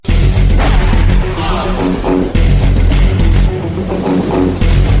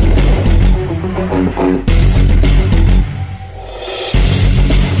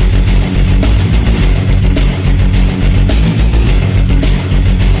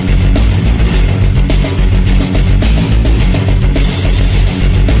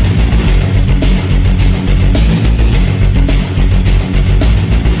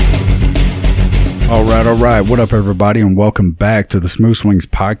All right, what up, everybody, and welcome back to the Smooth Swings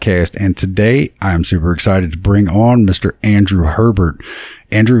podcast. And today, I am super excited to bring on Mr. Andrew Herbert.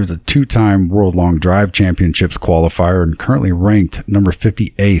 Andrew is a two-time World Long Drive Championships qualifier and currently ranked number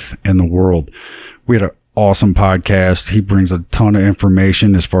 58th in the world. We had an awesome podcast. He brings a ton of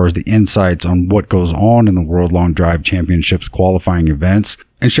information as far as the insights on what goes on in the World Long Drive Championships qualifying events,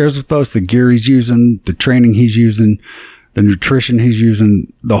 and shares with us the gear he's using, the training he's using, the nutrition he's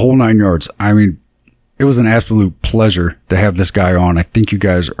using, the whole nine yards. I mean, it was an absolute pleasure to have this guy on. I think you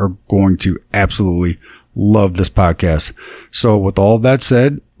guys are going to absolutely love this podcast. So with all that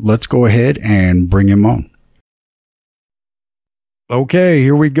said, let's go ahead and bring him on. Okay,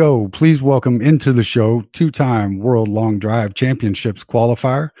 here we go. Please welcome into the show two-time World Long Drive Championships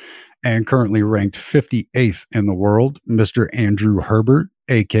qualifier and currently ranked 58th in the world, Mr. Andrew Herbert,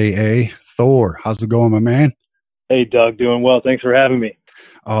 a.k.a. Thor. How's it going, my man? Hey, Doug. Doing well. Thanks for having me.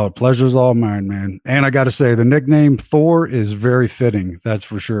 Oh, pleasure's all mine, man. And I got to say, the nickname Thor is very fitting. That's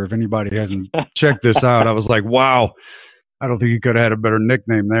for sure. If anybody hasn't checked this out, I was like, wow, I don't think you could have had a better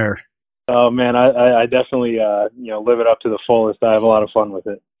nickname there. Oh, man, I definitely, live it up to the fullest. I have a lot of fun with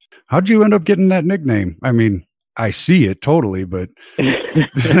it. How'd you end up getting that nickname? I mean, I see it totally, but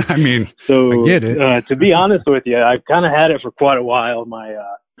I mean, so, I get it. To be honest with you, I've kind of had it for quite a while. My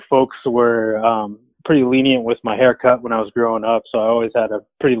folks were pretty lenient with my haircut when I was growing up, so I always had a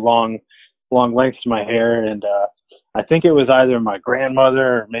pretty long length to my hair, and I think it was either my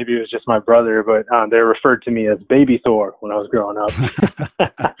grandmother or maybe it was just my brother, but they referred to me as Baby Thor when I was growing up.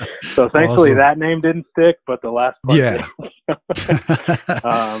 So thankfully awesome. That name didn't stick, but the last part yeah.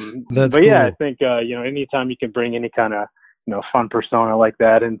 That's cool. Yeah, I think anytime you can bring any kind of fun persona like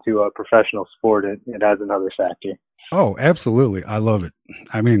that into a professional sport, it adds another factor. Oh, absolutely. I love it.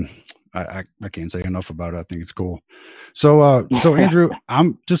 I mean, I can't say enough about it. I think it's cool. So Andrew,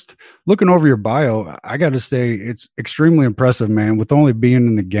 I'm just looking over your bio. I got to say, it's extremely impressive, man. With only being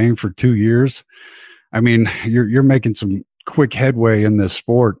in the game for 2 years, I mean, you're making some quick headway in this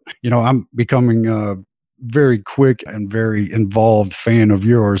sport. I'm becoming a very quick and very involved fan of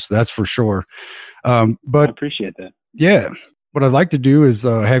yours. That's for sure. But I appreciate that. Yeah, what I'd like to do is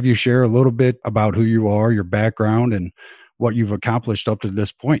have you share a little bit about who you are, your background, and what you've accomplished up to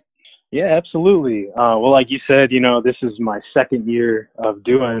this point. Yeah, absolutely. Well, like you said, this is my second year of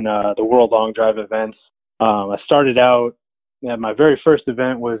doing the World Long Drive events. I started out, my very first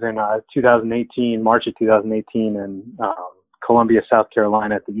event was in 2018, March of 2018 in Columbia, South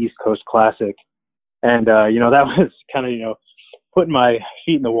Carolina at the East Coast Classic. And, that was kind of, putting my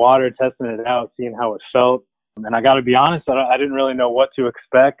feet in the water, testing it out, seeing how it felt. And I got to be honest, I didn't really know what to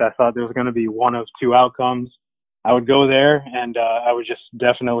expect. I thought there was going to be one of two outcomes. I would go there and I would just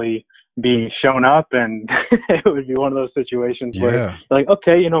definitely be shown up, and it would be one of those situations where like,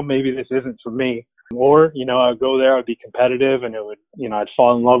 okay, maybe this isn't for me. Or, I'd go there, I'd be competitive, and it would, I'd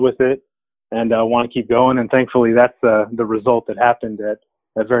fall in love with it and want to keep going. And thankfully that's the result that happened at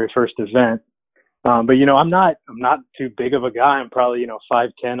that very first event. But I'm not too big of a guy. I'm probably,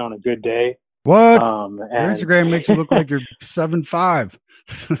 5'10" on a good day. What? Your Instagram makes you look like you're 7'5".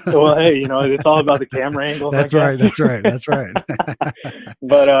 Well, hey, it's all about the camera angle. That's right.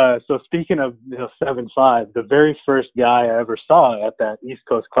 But so speaking of 7'5", the very first guy I ever saw at that East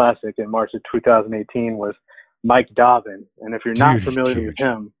Coast Classic in March of 2018 was Mike Dobbin. And if you're not familiar with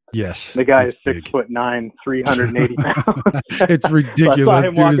him, yes, the guy is 6'9", 380 pounds. It's ridiculous. So I saw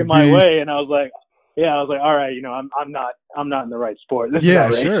him walking my way, and I was like, all right, I'm not in the right sport. This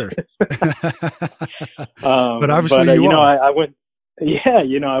is sure. But obviously, you are. I went. Yeah,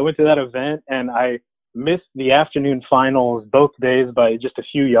 I went to that event and I missed the afternoon finals both days by just a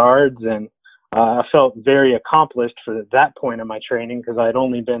few yards, and I felt very accomplished for that point in my training because I had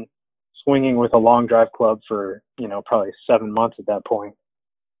only been swinging with a long drive club for probably 7 months at that point.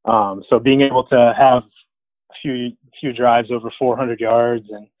 So being able to have a few drives over 400 yards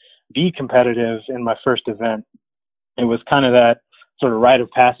and be competitive in my first event, it was kind of that sort of rite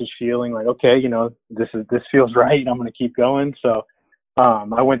of passage feeling, like, okay, this feels right. I'm going to keep going. So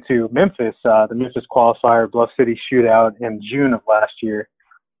I went to Memphis, the Memphis qualifier Bluff City Shootout in June of last year.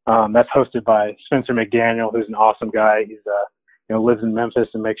 That's hosted by Spencer McDaniel, who's an awesome guy. He's lives in Memphis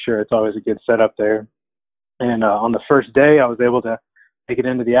and makes sure it's always a good setup there. And on the first day, I was able to make it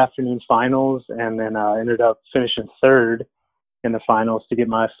into the afternoon finals, and then ended up finishing third in the finals to get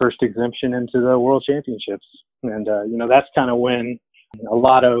my first exemption into the World Championships. And that's kind of when a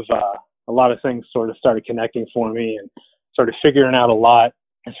lot of things sort of started connecting for me, and started figuring out a lot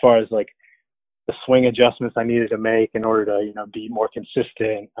as far as like the swing adjustments I needed to make in order to, be more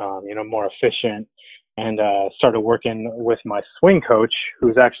consistent, more efficient, and started working with my swing coach,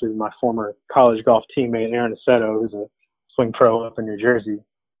 who's actually my former college golf teammate, Aaron Aceto, who's a swing pro up in New Jersey.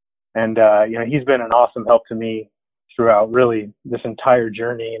 And, he's been an awesome help to me throughout really this entire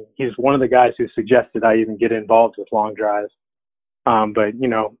journey. And he's one of the guys who suggested I even get involved with long drive. But,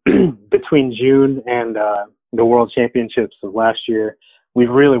 between June and the World Championships of last year, we've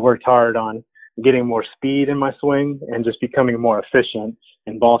really worked hard on getting more speed in my swing and just becoming more efficient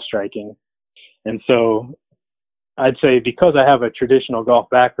in ball striking. And so I'd say because I have a traditional golf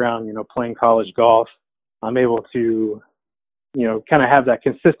background, playing college golf, I'm able to, kind of have that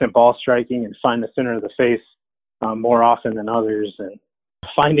consistent ball striking and find the center of the face more often than others. And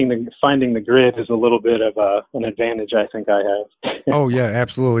finding the grid is a little bit of an advantage I think I have. Oh yeah,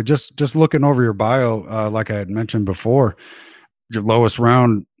 absolutely. Just looking over your bio, like I had mentioned before, your lowest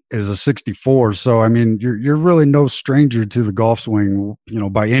round is a 64. So, I mean, you're really no stranger to the golf swing,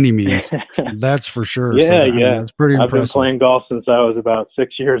 by any means. That's for sure. Yeah, so, I yeah. mean, that's pretty impressive. I've been playing golf since I was about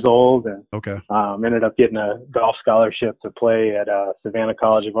 6 years old, and okay. Ended up getting a golf scholarship to play at Savannah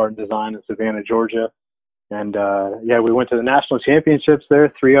College of Art and Design in Savannah, Georgia. And we went to the national championships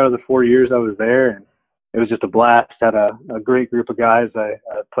there 3 out of the 4 years I was there, and it was just a blast. Had a great group of guys I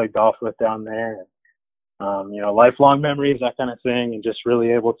played golf with down there. And, lifelong memories, that kind of thing, and just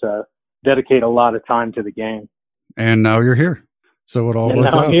really able to dedicate a lot of time to the game. And now you're here, so it all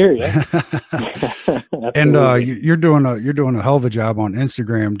works out. I'm here, yeah. And you're doing a hell of a job on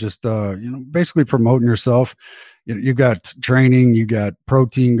Instagram, just basically promoting yourself. You've got training, you got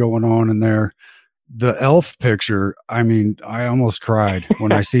protein going on in there. The elf picture, I mean, I almost cried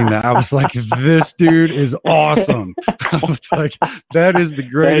when I seen that. I was like, this dude is awesome. I was like, that is the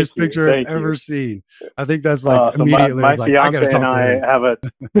greatest picture I've ever seen. I think that's like immediately. My fiance I and I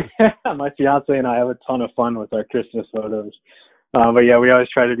have my fiance and I have a ton of fun with our Christmas photos. But yeah, we always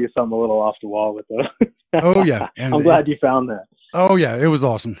try to do something a little off the wall with those. Oh yeah. And I'm glad you found that. Oh yeah. It was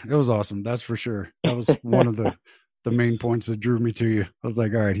awesome. It was awesome. That's for sure. That was one of the main points that drew me to you. I was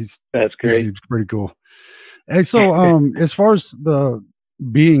like, all right, that's great. He's pretty cool. Hey, so as far as the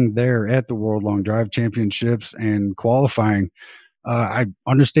being there at the World Long Drive Championships and qualifying, I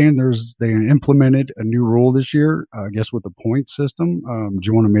understand they implemented a new rule this year, I guess with the point system. Do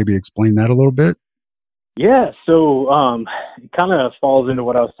you want to maybe explain that a little bit? Yeah, so it kind of falls into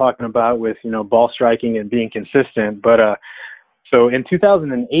what I was talking about with, ball striking and being consistent. But so in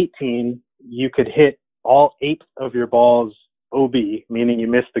 2018, you could hit all 8 of your balls OB, meaning you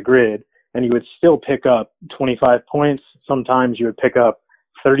missed the grid, and you would still pick up 25 points. Sometimes you would pick up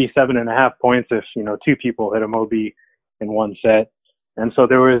 37.5 points if, 2 people hit them OB in one set. And so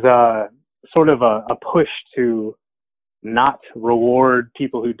there was sort of a push to not reward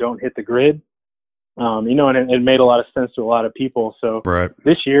people who don't hit the grid. And it made a lot of sense to a lot of people. So right.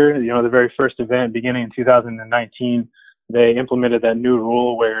 This year, the very first event beginning in 2019, they implemented that new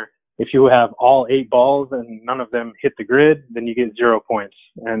rule where if you have all 8 balls and none of them hit the grid, then you get 0 points.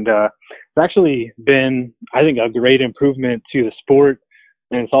 And it's actually been, I think, a great improvement to the sport.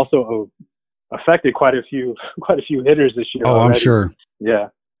 And it's also affected quite a few hitters this year. Oh, already. I'm sure. Yeah.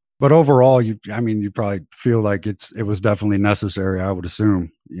 But overall, you probably feel like it was definitely necessary, I would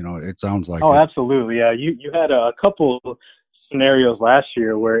assume. It sounds like Oh, absolutely. Yeah. You had a couple scenarios last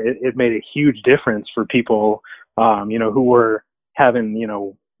year where it made a huge difference for people, who were having,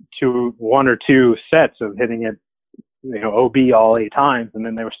 1 or 2 sets of hitting it, OB all 8 times, and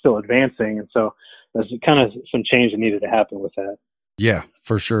then they were still advancing. And so there's kind of some change that needed to happen with that. Yeah,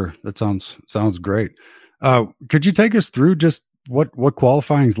 for sure. That sounds great. Could you take us through just what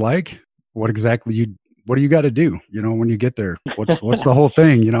qualifying's like? What do you got to do? When you get there, what's the whole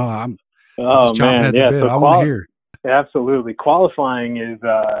thing? I'm just chomping at the bit. I want to hear. Absolutely. Qualifying is,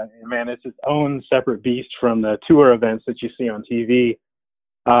 it's its own separate beast from the tour events that you see on TV.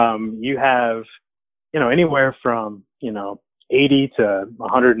 You have, anywhere from, 80 to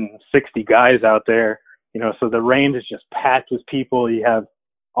 160 guys out there, so the range is just packed with people. You have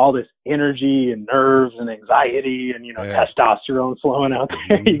all this energy and nerves and anxiety and, testosterone flowing out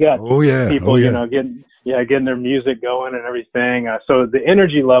there. You got people, getting their music going and everything. So the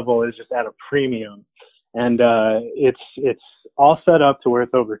energy level is just at a premium. And it's all set up to where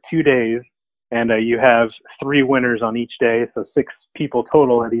it's over 2 days. And you have 3 winners on each day. So 6 people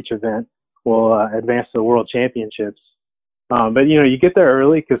total at each event will advance to the World Championships. But, you get there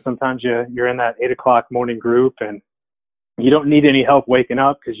early because sometimes you're in that 8 o'clock morning group and you don't need any help waking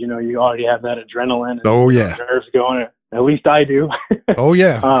up because, you already have that adrenaline and nerves going. At least I do. Oh,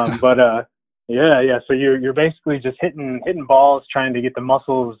 yeah. So you're basically just hitting balls, trying to get the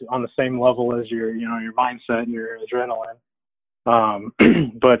muscles on the same level as your mindset and your adrenaline.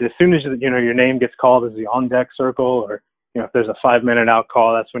 But as soon as, your name gets called as the on deck circle, or, if there's a 5-minute out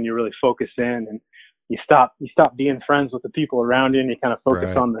call, that's when you really focus in and you stop being friends with the people around you and you kind of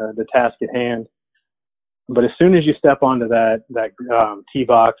focus on the task at hand. But as soon as you step onto that tee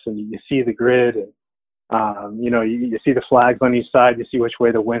box and you see the grid and, you see the flags on each side, you see which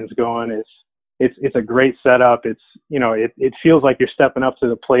way the wind's going, it's a great setup. It's, it feels like you're stepping up to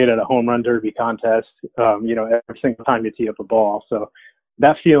the plate at a home run derby contest, every single time you tee up a ball. So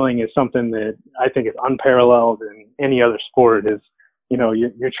that feeling is something that I think is unparalleled in any other sport. Is,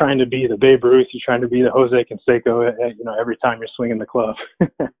 you're trying to be the Babe Ruth, you're trying to be the Jose Canseco, every time you're swinging the club.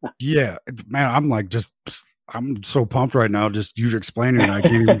 Yeah, man, I'm so pumped right now. Just you explaining it, I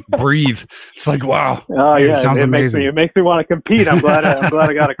can't even breathe. It's like, wow. Oh, man, yeah, it sounds amazing. It makes me want to compete. I'm glad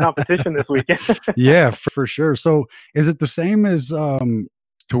I got a competition this weekend. Yeah, for sure. So is it the same as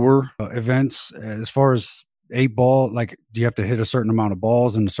tour events as far as 8-ball? Like, do you have to hit a certain amount of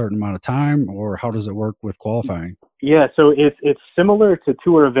balls in a certain amount of time, or how does it work with qualifying? Yeah, so it's similar to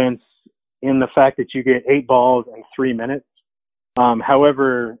tour events in the fact that you get 8 balls in 3 minutes.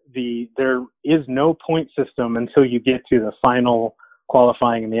 However, there is no point system until you get to the final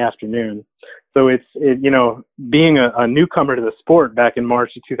qualifying in the afternoon. So being a newcomer to the sport back in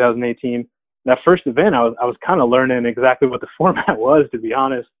March of 2018, that first event, I was kind of learning exactly what the format was, to be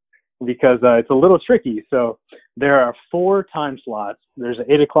honest, because it's a little tricky. So there are 4 time slots. There's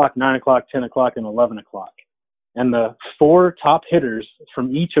 8 o'clock, 9 o'clock, 10 o'clock, and 11 o'clock. And the 4 top hitters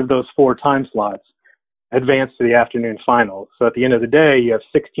from each of those 4 time slots advance to the afternoon finals. So at the end of the day, you have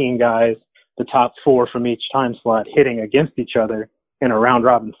 16 guys, the top 4 from each time slot, hitting against each other in a round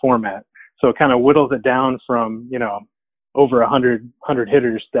robin format. So it kind of whittles it down from, over 100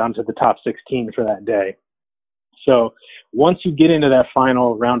 hitters down to the top 16 for that day. So once you get into that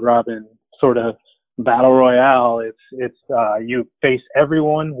final round robin sort of battle royale, it's you face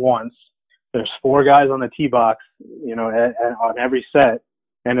everyone once. There's 4 guys on the tee box, on every set.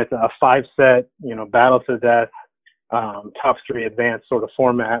 And it's a 5-set, battle to death, top 3 advanced sort of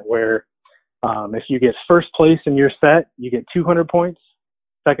format where if you get first place in your set, you get 200 points,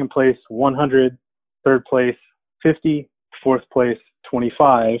 second place 100, third place 50, fourth place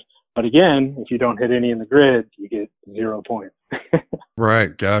 25. But again, if you don't hit any in the grid, you get 0 points.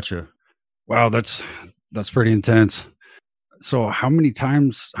 Right, gotcha. Wow, that's pretty intense. So how many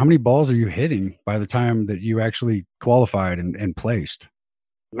balls are you hitting by the time that you actually qualified and placed?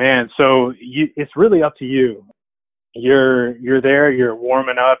 Man, so it's really up to you. You're there, you're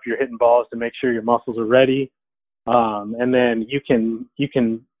warming up, you're hitting balls to make sure your muscles are ready. And then you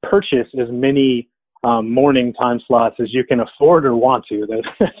can purchase as many morning time slots as you can afford or want to.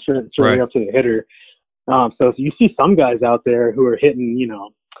 That's really up to the hitter. So you see some guys out there who are hitting,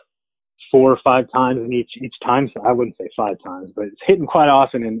 4 or 5 times in each time. I wouldn't say 5 times, but it's hitting quite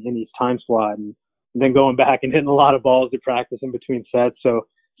often in each time slot, and then going back and hitting a lot of balls to practice in between sets. So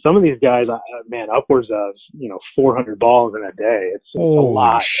some of these guys, upwards of 400 balls in a day. It's a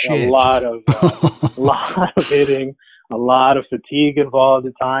lot of hitting, a lot of fatigue involved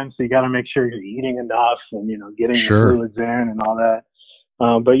at times. So you got to make sure you're eating enough and getting your fluids in and all that.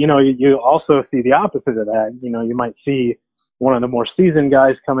 But you also see the opposite of that. You might see one of the more seasoned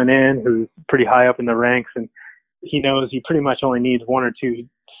guys coming in who's pretty high up in the ranks, and he knows he pretty much only needs 1 or 2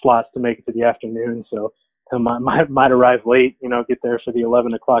 slots to make it to the afternoon. So he might arrive late, get there for the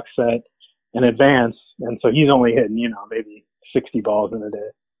 11 o'clock set and advance. And so he's only hitting, maybe 60 balls in a day.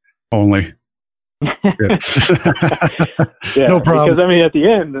 Only. Yeah, no problem. Because at the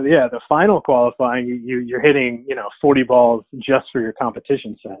end, the final qualifying, you're hitting, 40 balls just for your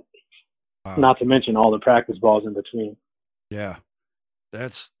competition set. Wow. Not to mention all the practice balls in between. Yeah,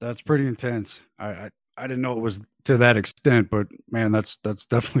 that's pretty intense. I didn't know it was to that extent, but man, that's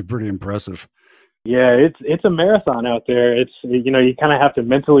definitely pretty impressive. Yeah, it's a marathon out there. It's you kind of have to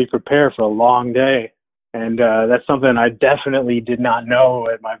mentally prepare for a long day, and that's something I definitely did not know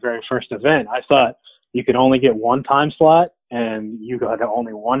at my very first event. I thought you could only get 1 time slot, and you got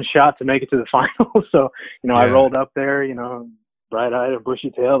only 1 shot to make it to the final. So I rolled up there, bright-eyed and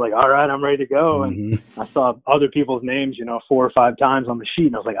bushy-tailed, like, all right, I'm ready to go. And I saw other people's names, 4 or 5 times on the sheet,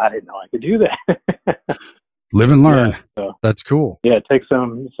 and I was like, I didn't know I could do that. Live and learn. Yeah, so, that's cool. Yeah, it takes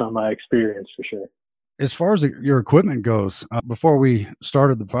some experience for sure. As far as your equipment goes, before we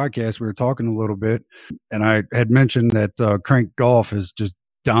started the podcast, we were talking a little bit, and I had mentioned that Crank Golf is just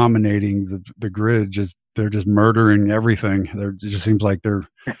dominating the grid. They're just murdering everything. It just seems like they're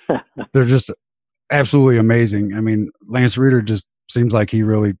just absolutely amazing. I mean, Lance Reeder just seems like he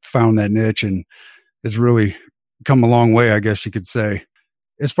really found that niche and has really come a long way, I guess you could say.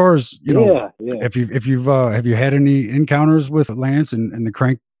 As far as, you know, Yeah. if you've have you had any encounters with Lance and the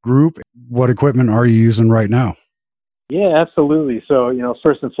Crank group? What equipment are you using right now? Yeah, absolutely. So,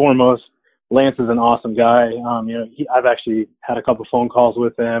 first and foremost, Lance is an awesome guy. I've actually had a couple phone calls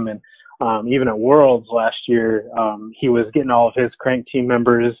with him, and even at Worlds last year, he was getting all of his Crank team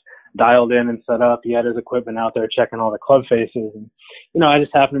members dialed in and set up. He had his equipment out there checking all the club faces, and I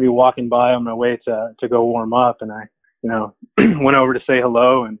just happened to be walking by on my way to go warm up, and I went over to say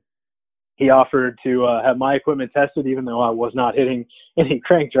hello, and he offered to have my equipment tested, even though I was not hitting any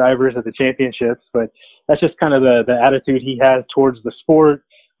Crank drivers at the championships. But that's just kind of the attitude he has towards the sport,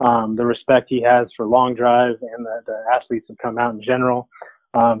 the respect he has for long drive and the athletes that come out in general.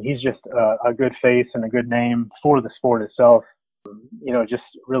 He's just a good face and a good name for the sport itself. Just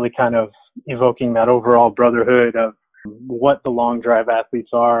really kind of evoking that overall brotherhood of what the long drive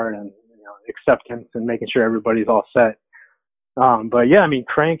athletes are, and acceptance and making sure everybody's all set. But yeah, I mean,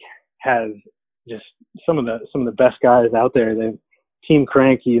 Crank has just some of the best guys out there. Team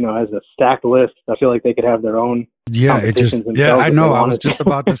Crank, has a stacked list. I feel like they could have their own. I know. I was just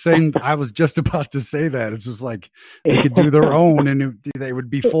about to say that. It's just like they could do their own and they would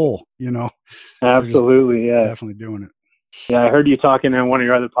be full, Absolutely. Yeah. Definitely doing it. Yeah. I heard you talking in one of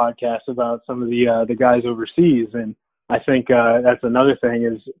your other podcasts about some of the guys overseas. And I think, that's another thing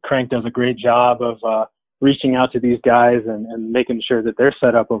is Crank does a great job of, reaching out to these guys and making sure that they're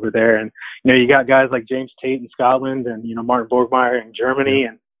set up over there. And, you got guys like James Tate in Scotland and, Martin Borgmeyer in Germany.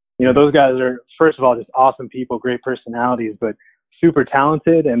 And, those guys are, first of all, just awesome people, great personalities, but super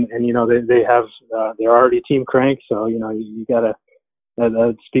talented. And they have, they're already Team Crank. So, you gotta,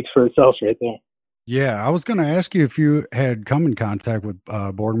 that speaks for itself right there. Yeah, I was going to ask you if you had come in contact with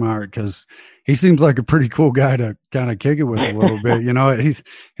Borgmeyer, because he seems like a pretty cool guy to kind of kick it with a little bit. His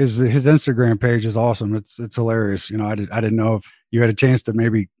Instagram page is awesome. It's hilarious. I didn't know if you had a chance to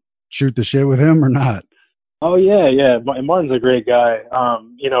maybe shoot the shit with him or not. Oh yeah. Martin's a great guy.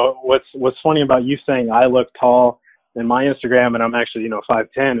 What's funny about you saying I look tall in my Instagram, and I'm actually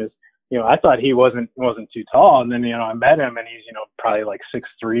 5'10", is I thought he wasn't too tall, and then I met him, and he's probably like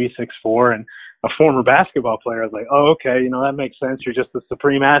 6'3", 6'4", and a former basketball player. I was like, oh, okay, that makes sense. You're just a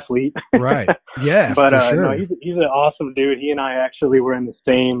supreme athlete. Right. Yeah. But sure. no, he's an awesome dude. He and I actually were in the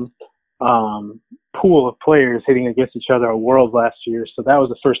same pool of players hitting against each other at Worlds last year. So that was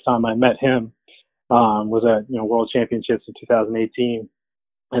the first time I met him. Was at World Championships in 2018,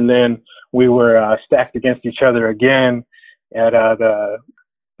 and then we were stacked against each other again at the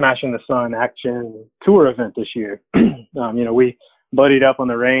Smashing the Sun Action Tour event this year. We buddied up on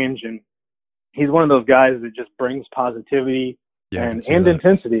the range, and he's one of those guys that just brings positivity and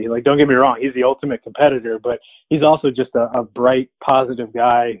intensity. Like, don't get me wrong, he's the ultimate competitor, but he's also just a bright, positive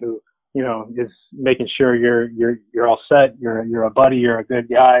guy who, is making sure you're all set. You're a buddy, you're a good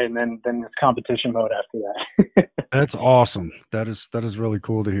guy. And then it's competition mode after that. That's awesome. That is really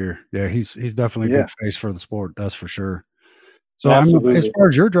cool to hear. Yeah. He's definitely a good face for the sport. That's for sure. So as far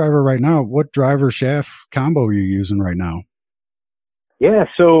as your driver right now, what driver shaft combo are you using right now? Yeah,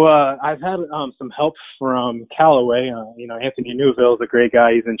 so I've had some help from Callaway. Anthony Neuville is a great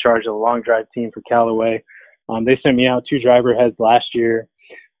guy. He's in charge of the long drive team for Callaway. They sent me out 2 driver heads last year.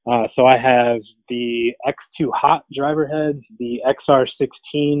 So I have the X2 Hot driver heads, the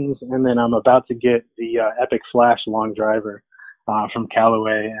XR16s, and then I'm about to get the Epic Flash long driver from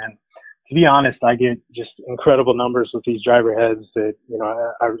Callaway. And to be honest, I get just incredible numbers with these driver heads that,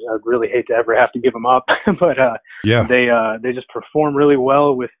 I really hate to ever have to give them up, but they just perform really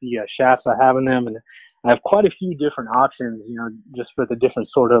well with the shafts I have in them. And I have quite a few different options, just for the different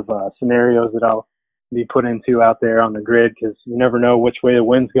sort of scenarios that I'll be put into out there on the grid, because you never know which way the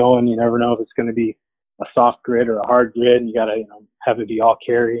wind's going. You never know if it's going to be a soft grid or a hard grid, and you got to have it be all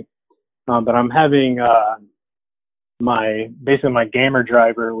carry. But I'm having my gamer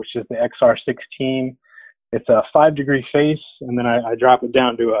driver, which is the XR16. It's a 5-degree face, and then I drop it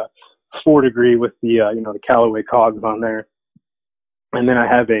down to a 4-degree with the the Callaway cogs on there. And then I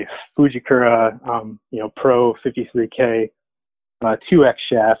have a Fujikura Pro 53K 2X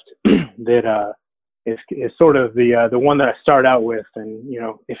shaft that is sort of the one that I start out with, and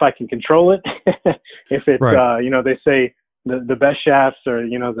if I can control it, if it's right. They say the best shafts are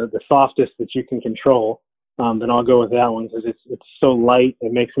the softest that you can control. Then I'll go with that one because it's so light.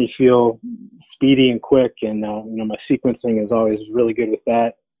 It makes me feel speedy and quick, and my sequencing is always really good with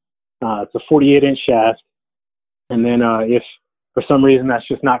that. It's a 48-inch shaft, and then if for some reason that's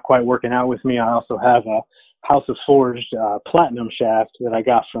just not quite working out with me, I also have a House of Forged platinum shaft that I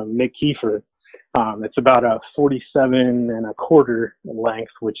got from Nick Kiefer. It's about a 47 1/4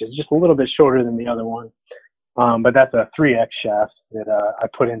 length, which is just a little bit shorter than the other one. But that's a 3X shaft that I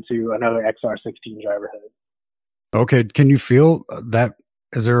put into another XR16 driver head. Okay. Can you feel that?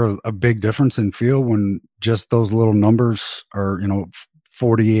 Is there a big difference in feel when just those little numbers are,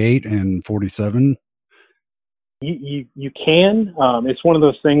 48 and 47? You can. It's one of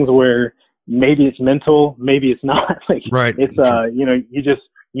those things where maybe it's mental, maybe it's not. Like Right. it's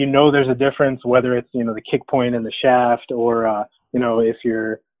there's a difference, whether it's the kick point in the shaft, or if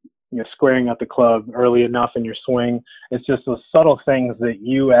you're squaring up the club early enough in your swing. It's just those subtle things that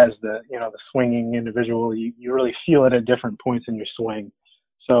you, as the swinging individual, you really feel it at different points in your swing.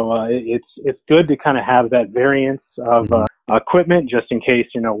 So it's good to kind of have that variance of equipment, just in case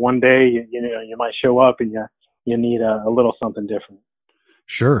one day you might show up and you need a little something different.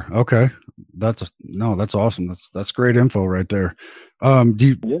 Sure. Okay. That's awesome. That's great info right there.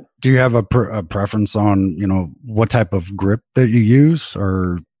 Do you have a preference on what type of grip that you use,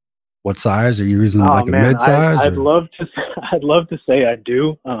 or what size are you using? A mid size? I'd love to say I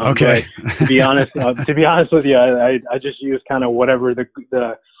do. Okay. To be honest with you, I just use kind of whatever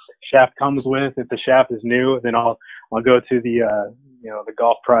the shaft comes with. If the shaft is new, then I'll go to the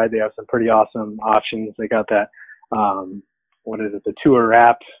Golf Pride. They have some pretty awesome options. They got that the Tour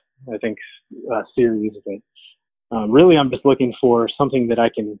Wrap, I think, series. But really, I'm just looking for something that I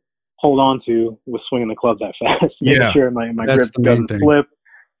can hold on to with swinging the club that fast. Making sure my grip doesn't flip.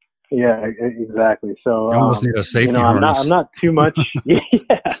 Yeah, exactly. So you almost need a safety harness. I'm not too much. Yeah,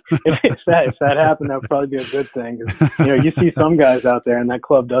 if that happened, that would probably be a good thing. 'Cause, you see some guys out there, and that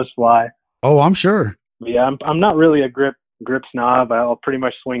club does fly. Oh, I'm sure. But yeah, I'm not really a grip snob. I'll pretty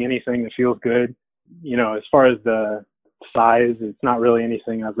much swing anything that feels good. As far as the size, it's not really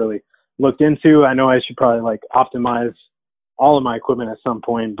anything I've really looked into. I know I should probably optimize all of my equipment at some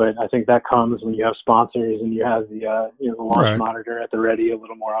point, but I think that comes when you have sponsors and you have the launch monitor at the ready a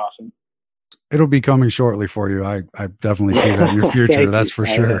little more often. It'll be coming shortly for you. I definitely see that in your future. That's for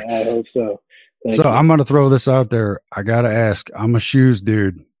sure. I hope so. Thank you. I'm going to throw this out there. I got to ask, I'm a shoes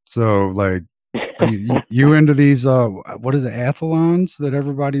dude. So you into these, what is it, Athlons that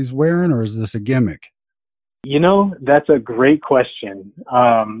everybody's wearing, or is this a gimmick? That's a great question.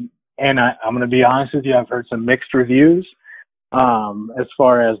 And I'm going to be honest with you. I've heard some mixed reviews. As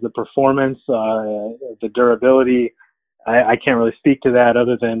far as the performance, the durability, I can't really speak to that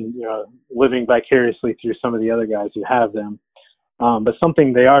other than, living vicariously through some of the other guys who have them. But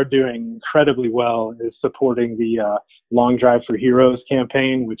something they are doing incredibly well is supporting the Long Drive for Heroes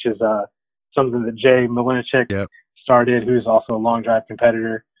campaign, which is something that Jay Malincik started, who's also a long drive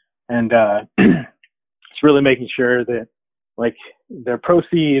competitor. And it's really making sure that their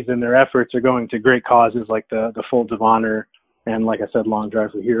proceeds and their efforts are going to great causes like the Folds of Honor and, like I said, Long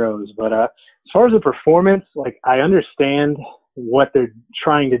Drive for Heroes. But as far as the performance, I understand what they're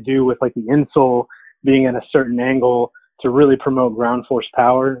trying to do with the insole being at a certain angle to really promote ground force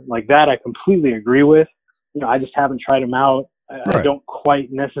power. That I completely agree with. I just haven't tried them out. I don't quite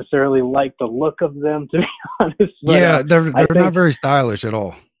necessarily like the look of them, to be honest. But, they're not very stylish at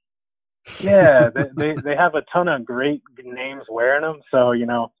all. Yeah, they have a ton of great names wearing them. So,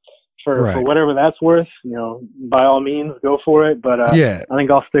 for whatever that's worth, by all means, go for it. But I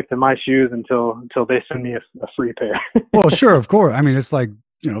think I'll stick to my shoes until they send me a free pair. Well, sure, of course. I mean, it's like,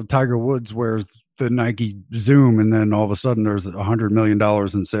 Tiger Woods wears the Nike Zoom, and then all of a sudden there's $100 million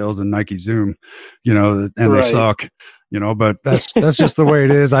in sales in Nike Zoom, and they suck. But that's just the way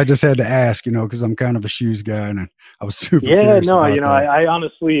it is. I just had to ask, because I'm kind of a shoes guy, and I was super curious about that. I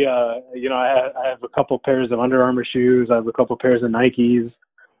honestly, I have a couple pairs of Under Armour shoes. I have a couple pairs of Nikes.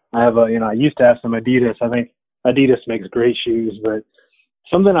 I have I used to have some Adidas. I think Adidas makes great shoes, but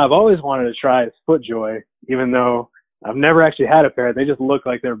something I've always wanted to try is FootJoy, even though I've never actually had a pair. They just look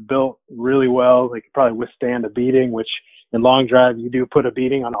like they're built really well. They could probably withstand a beating, which in long drive, you do put a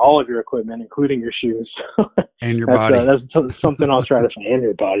beating on all of your equipment, including your shoes. And your body. That's something I'll try to find. And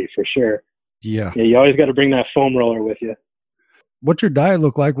your body, for sure. Yeah. You always got to bring that foam roller with you. What's your diet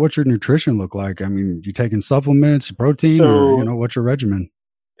look like? What's your nutrition look like? I mean, you taking supplements, protein, or, what's your regimen?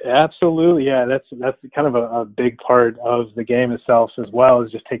 Absolutely. Yeah, that's kind of a big part of the game itself as well,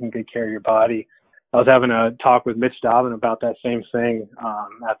 is just taking good care of your body. I was having a talk with Mitch Dobbin about that same thing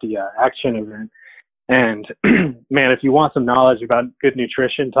at the Action event. And man, if you want some knowledge about good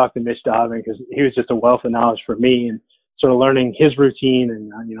nutrition, talk to Mitch Dobbin, because he was just a wealth of knowledge for me, and sort of learning his routine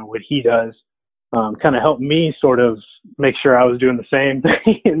and what he does kind of helped me sort of make sure I was doing the same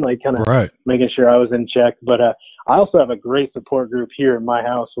thing and making sure I was in check. But I also have a great support group here in my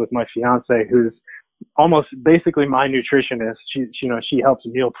house with my fiance, who's almost basically my nutritionist. She helps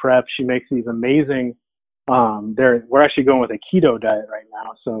meal prep. She makes these amazing. We're actually going with a keto diet right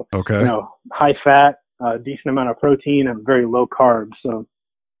now. So, high fat, a decent amount of protein and very low carbs. So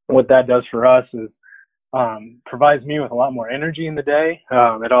what that does for us is provides me with a lot more energy in the day.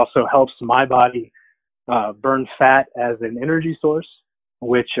 It also helps my body burn fat as an energy source,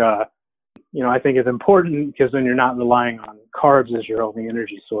 which I think is important because then you're not relying on carbs as your only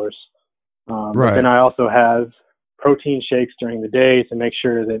energy source. Right. But then I also have protein shakes during the day to make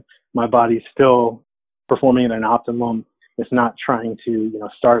sure that my body's still performing at an optimum. It's not trying to,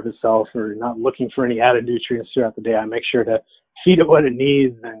 starve itself or not looking for any added nutrients throughout the day. I make sure to feed it what it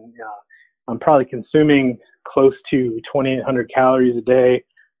needs. And I'm probably consuming close to 2,800 calories a day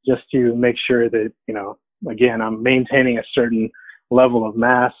just to make sure that, again, I'm maintaining a certain level of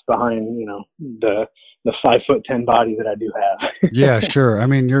mass behind, the 5'10" body that I do have. Yeah, sure. I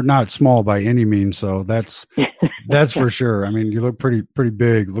mean, you're not small by any means, so that's for sure. I mean, you look pretty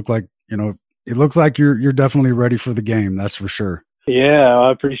big. Look like, it looks like you're definitely ready for the game. That's for sure. Yeah,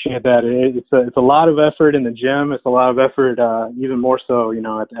 I appreciate that. It's a lot of effort in the gym. It's a lot of effort, even more so,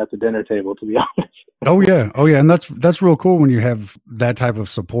 at the dinner table, to be honest. Oh yeah, and that's real cool when you have that type of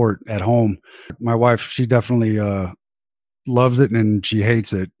support at home. My wife, she definitely loves it and she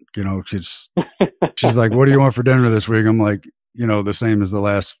hates it. She's like, "What do you want for dinner this week?" I'm like, the same as the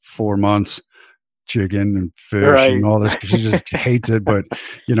last 4 months. Chicken and fish and all this. She just hates it, but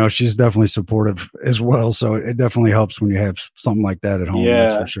she's definitely supportive as well. So it definitely helps when you have something like that at home. Yeah,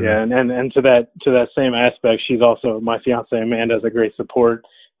 that's for sure. Yeah, and to that same aspect, she's also, my fiance Amanda is a great support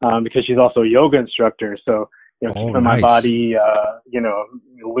because she's also a yoga instructor. So keeping my body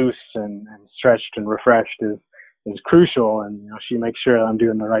loose and stretched and refreshed is crucial. And she makes sure I'm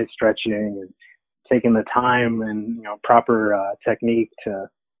doing the right stretching and taking the time and proper technique to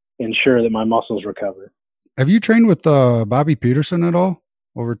ensure that my muscles recover. Have you trained with Bobby Peterson at all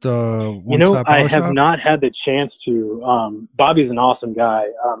over at One Stop Power Shop? I have not had the chance to. Bobby's an awesome guy.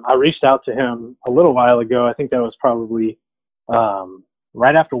 I reached out to him a little while ago. I think that was probably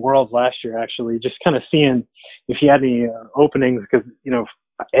right after Worlds last year, actually, just kind of seeing if he had any openings because,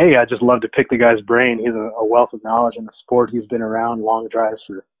 I just love to pick the guy's brain. He's a wealth of knowledge in the sport. He's been around long drives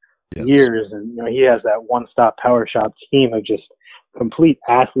for years, and he has that One Stop Power Shop team of just complete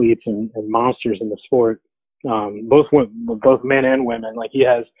athletes and monsters in the sport, both men and women. Like he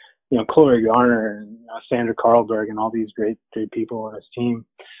has, Chloe Garner and Sandra Carlberg and all these great people on his team.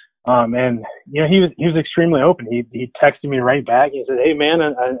 And he was extremely open. He texted me right back. He said, "Hey man,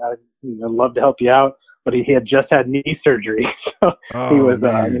 I'd love to help you out," but he had just had knee surgery, so he was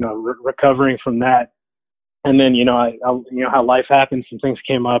recovering from that. And then I how life happens, some things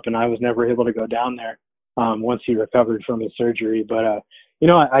came up, and I was never able to go down there. Once he recovered from his surgery. But,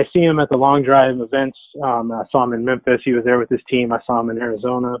 I see him at the long drive events. I saw him in Memphis. He was there with his team. I saw him in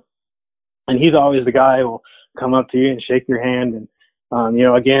Arizona. And he's always the guy who will come up to you and shake your hand.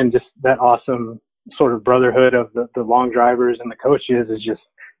 And, again, just that awesome sort of brotherhood of the long drivers and the coaches is just,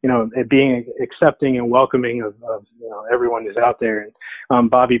 it being accepting and welcoming of everyone who's out there.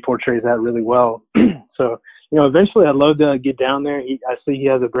 And Bobby portrays that really well. So, eventually I'd love to get down there. I see he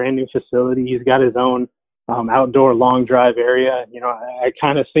has a brand new facility. He's got his own outdoor long drive area. I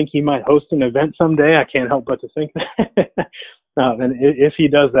kind of think he might host an event someday. I can't help but to think that. And if he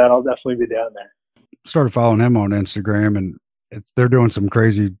does that, I'll definitely be down there. Started following him on Instagram, and they're doing some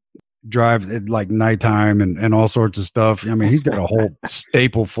crazy drives at like nighttime and all sorts of stuff. I mean, he's got a whole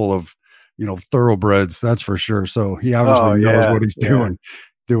staple full of, thoroughbreds. That's for sure. So he obviously knows what he's doing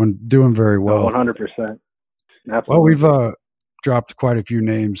doing very well. 100%. Absolutely. Well, we've dropped quite a few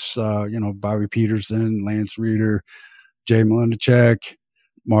names, Bobby Peterson, Lance Reeder, Jay Mlinacek,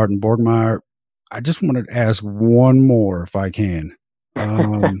 Martin Borgmeyer. I just wanted to ask one more if I can.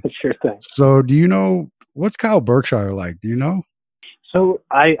 Sure thing. So do you know, what's Kyle Berkshire like? Do you know? So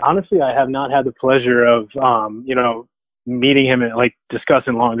I have not had the pleasure of, meeting him and like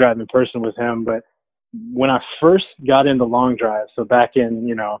discussing long drive in person with him. But when I first got into long drive, so back in,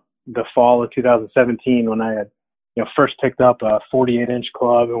 the fall of 2017, when I had, first picked up a 48-inch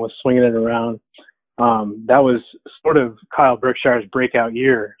club and was swinging it around, that was sort of Kyle Berkshire's breakout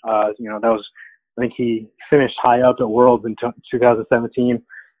year. That was, I think he finished high up at Worlds in 2017.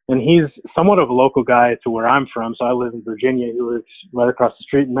 And he's somewhat of a local guy to where I'm from. So I live in Virginia. He lives right across the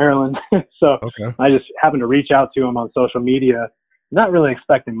street in Maryland. So okay. I just happened to reach out to him on social media, not really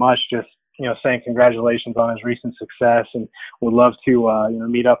expecting much, just, saying congratulations on his recent success and would love to,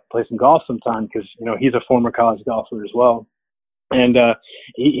 meet up, play some golf sometime because, he's a former college golfer as well. And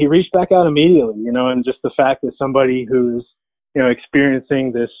he reached back out immediately, and just the fact that somebody who's,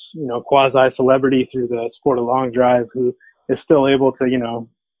 experiencing this, quasi-celebrity through the sport of long drive who is still able to,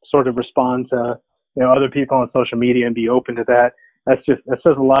 sort of respond to, other people on social media and be open to that. that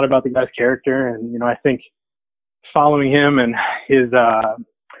says a lot about the guy's character. And, you know, I think following him and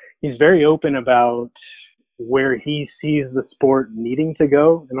he's very open about where he sees the sport needing to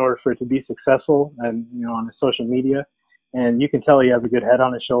go in order for it to be successful, and, you know, on his social media. And you can tell he has a good head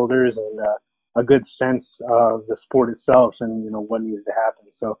on his shoulders and a good sense of the sport itself and, you know, what needs to happen.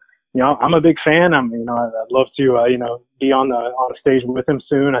 So, you know, I'm a big fan. I'd love to, you know, be on a stage with him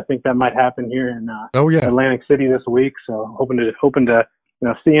soon. I think that might happen here in Atlantic City this week. So hoping to, you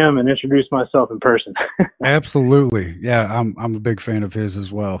know, see him and introduce myself in person. Absolutely. Yeah. I'm a big fan of his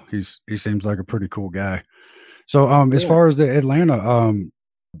as well. He seems like a pretty cool guy. So, as far as the Atlanta,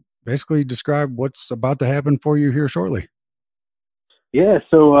 basically describe what's about to happen for you here shortly. Yeah.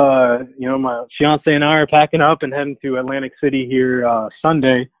 So, you know, my fiance and I are packing up and heading to Atlantic City here,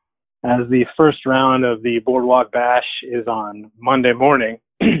 Sunday, as the first round of the Boardwalk Bash is on Monday morning.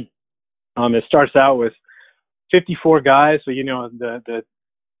 It starts out with 54 guys. So, you know, the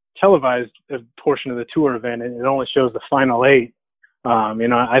televised portion of the tour event, it only shows the final 8. You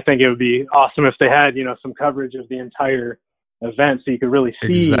know, I think it would be awesome if they had, you know, some coverage of the entire event, so you could really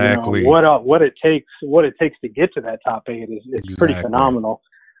see exactly. You know, what it takes to get to that top 8 is exactly. pretty phenomenal.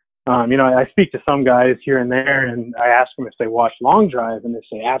 You know, I speak to some guys here and there, and I ask them if they watch Long Drive, and they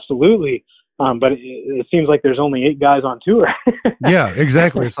say absolutely. But it seems like there's only 8 guys on tour. Yeah,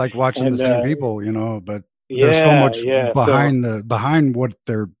 exactly. It's like watching the same people, you know. But there's so much behind what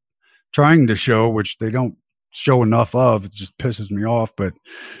they're trying to show, which they don't show enough of. It just pisses me off. But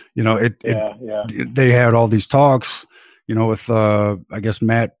you know, they had all these talks, you know, with I guess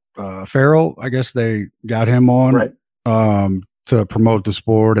Matt Farrell. I guess they got him on to promote the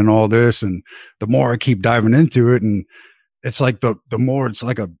sport and all this. And the more I keep diving into it, and it's like the more it's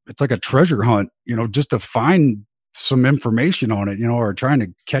like a treasure hunt, you know, just to find some information on it, you know, or trying to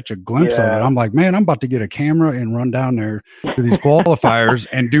catch a glimpse of it. I'm like, man, I'm about to get a camera and run down there to these qualifiers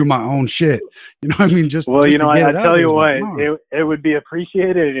and do my own shit. You know what I mean? You know, I tell you what, it would be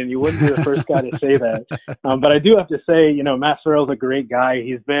appreciated, and you wouldn't be the first guy to say that. But I do have to say, you know, Matt Farrell's a great guy.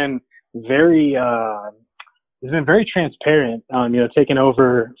 He's been very transparent, you know, taking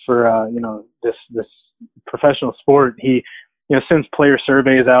over for, you know, this professional sport. He, you know, sends player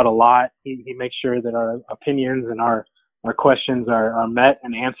surveys out a lot. He makes sure that our opinions and our questions are met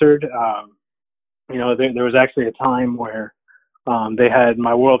and answered. You know, there was actually a time where they had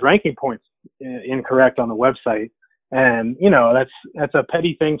my world ranking points incorrect on the website. And, you know, that's a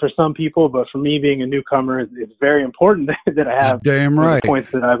petty thing for some people, but for me, being a newcomer, it's very important that I have the points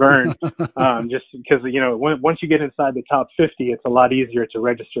that I've earned. Just because, you know, once you get inside the top 50, it's a lot easier to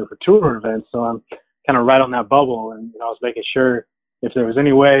register for tour events. So I'm kind of right on that bubble, and, you know, I was making sure if there was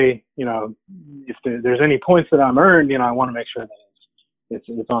any way, you know, if there's any points that I'm earned, you know, I want to make sure that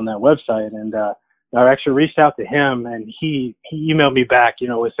it's on that website. And I actually reached out to him, and he emailed me back, you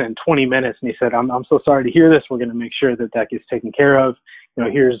know, within 20 minutes, and he said, I'm so sorry to hear this. We're going to make sure that gets taken care of. You know,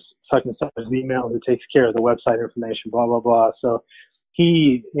 here's such and such an email who takes care of the website information, blah, blah, blah. So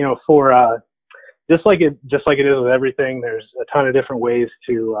he, you know, for just like it is with everything, there's a ton of different ways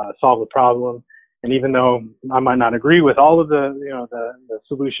to solve the problem. And even though I might not agree with all of the, you know, the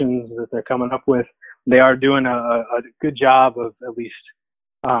solutions that they're coming up with, they are doing a good job of at least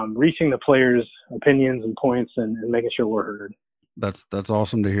reaching the players' opinions and points and making sure we're heard. That's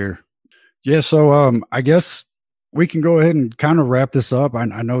awesome to hear. Yeah. So I guess we can go ahead and kind of wrap this up. I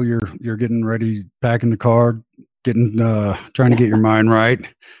know you're getting ready, packing the car, trying to get your mind right,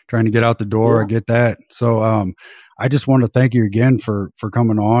 trying to get out the door. Yeah. I get that. So I just want to thank you again for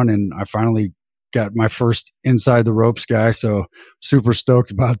coming on, and I finally got my first inside the ropes guy. So super stoked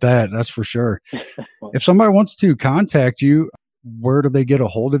about that. That's for sure. If somebody wants to contact you, where do they get a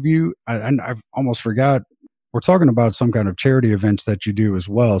hold of you? I've almost forgot. We're talking about some kind of charity events that you do as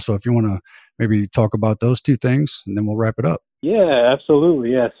well. So if you want to maybe talk about those two things, and then we'll wrap it up. Yeah,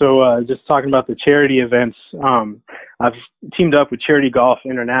 absolutely. Yeah. So just talking about the charity events, I've teamed up with Charity Golf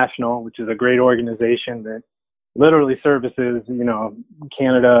International, which is a great organization that literally services, you know,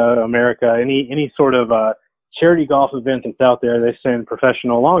 Canada, America, any sort of charity golf event that's out there. They send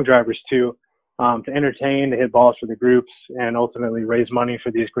professional long drivers to entertain, to hit balls for the groups, and ultimately raise money for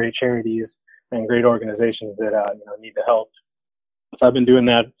these great charities and great organizations that you know, need the help. So I've been doing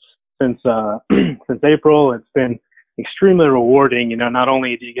that since April. It's been extremely rewarding. You know, not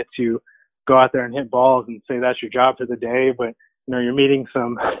only do you get to go out there and hit balls and say that's your job for the day, but you know, you're meeting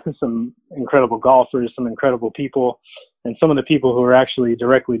some incredible golfers, some incredible people, and some of the people who are actually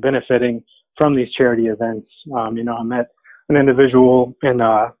directly benefiting from these charity events. You know, I met an individual in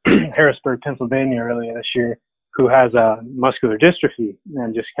Harrisburg, Pennsylvania earlier this year who has muscular dystrophy,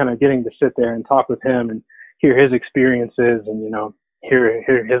 and just kind of getting to sit there and talk with him and hear his experiences and,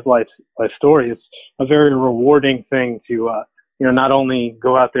 hear his life story. It's a very rewarding thing to, not only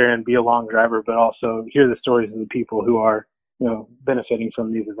go out there and be a long driver, but also hear the stories of the people who are, benefiting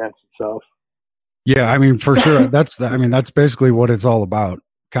from these events itself. Yeah, I mean, for sure. That's basically what it's all about: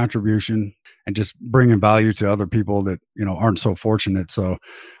 contribution and just bringing value to other people that, aren't so fortunate. So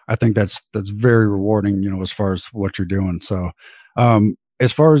I think that's very rewarding, as far as what you're doing. So,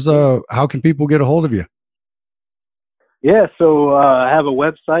 as far as, how can people get a hold of you? Yeah. So, I have a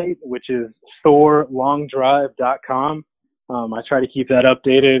website, which is thorlongdrive.com. I try to keep that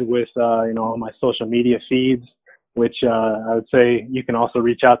updated with, all my social media feeds, which, I would say you can also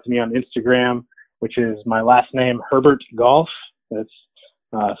reach out to me on Instagram, which is my last name, Herbert Golf. That's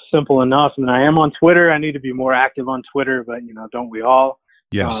simple enough. And I am on Twitter. I need to be more active on Twitter, but, don't we all?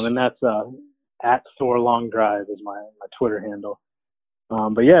 Yes. And that's at ThorLongDrive is my Twitter handle.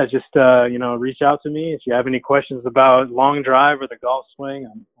 But yeah, just, reach out to me. If you have any questions about long drive or the golf swing,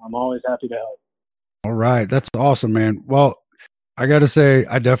 I'm always happy to help. All right. That's awesome, man. Well, I got to say,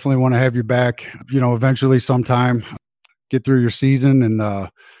 I definitely want to have you back, eventually sometime, get through your season, and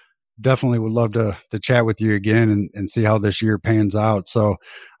definitely would love to chat with you again and see how this year pans out. So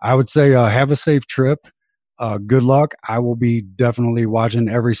I would say, have a safe trip. Good luck. I will be definitely watching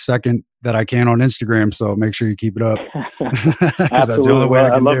every second that I can on Instagram. So make sure you keep it up. Absolutely. That's the only way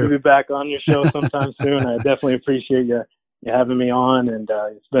I'd love do. to be back on your show sometime soon. I definitely appreciate you having me on, and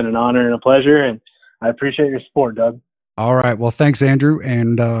it's been an honor and a pleasure, and I appreciate your support, Doug. All right. Well, thanks, Andrew,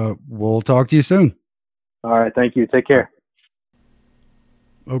 and we'll talk to you soon. All right. Thank you. Take care.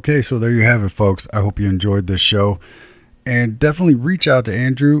 Okay, so there you have it, folks. I hope you enjoyed this show, and definitely reach out to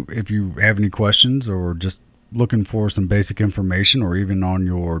Andrew if you have any questions or just looking for some basic information or even on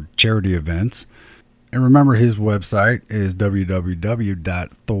your charity events. And remember, his website is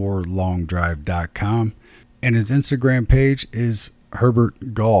www.thorlongdrive.com, and his Instagram page is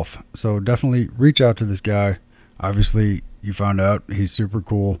Herbert Golf. So definitely reach out to this guy. Obviously, you found out he's super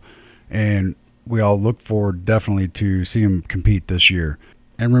cool, and we all look forward definitely to see him compete this year.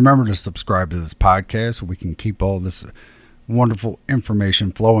 And remember to subscribe to this podcast so we can keep all this wonderful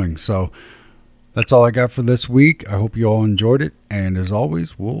information flowing. So that's all I got for this week. I hope you all enjoyed it. And as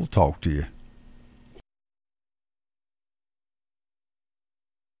always, we'll talk to you.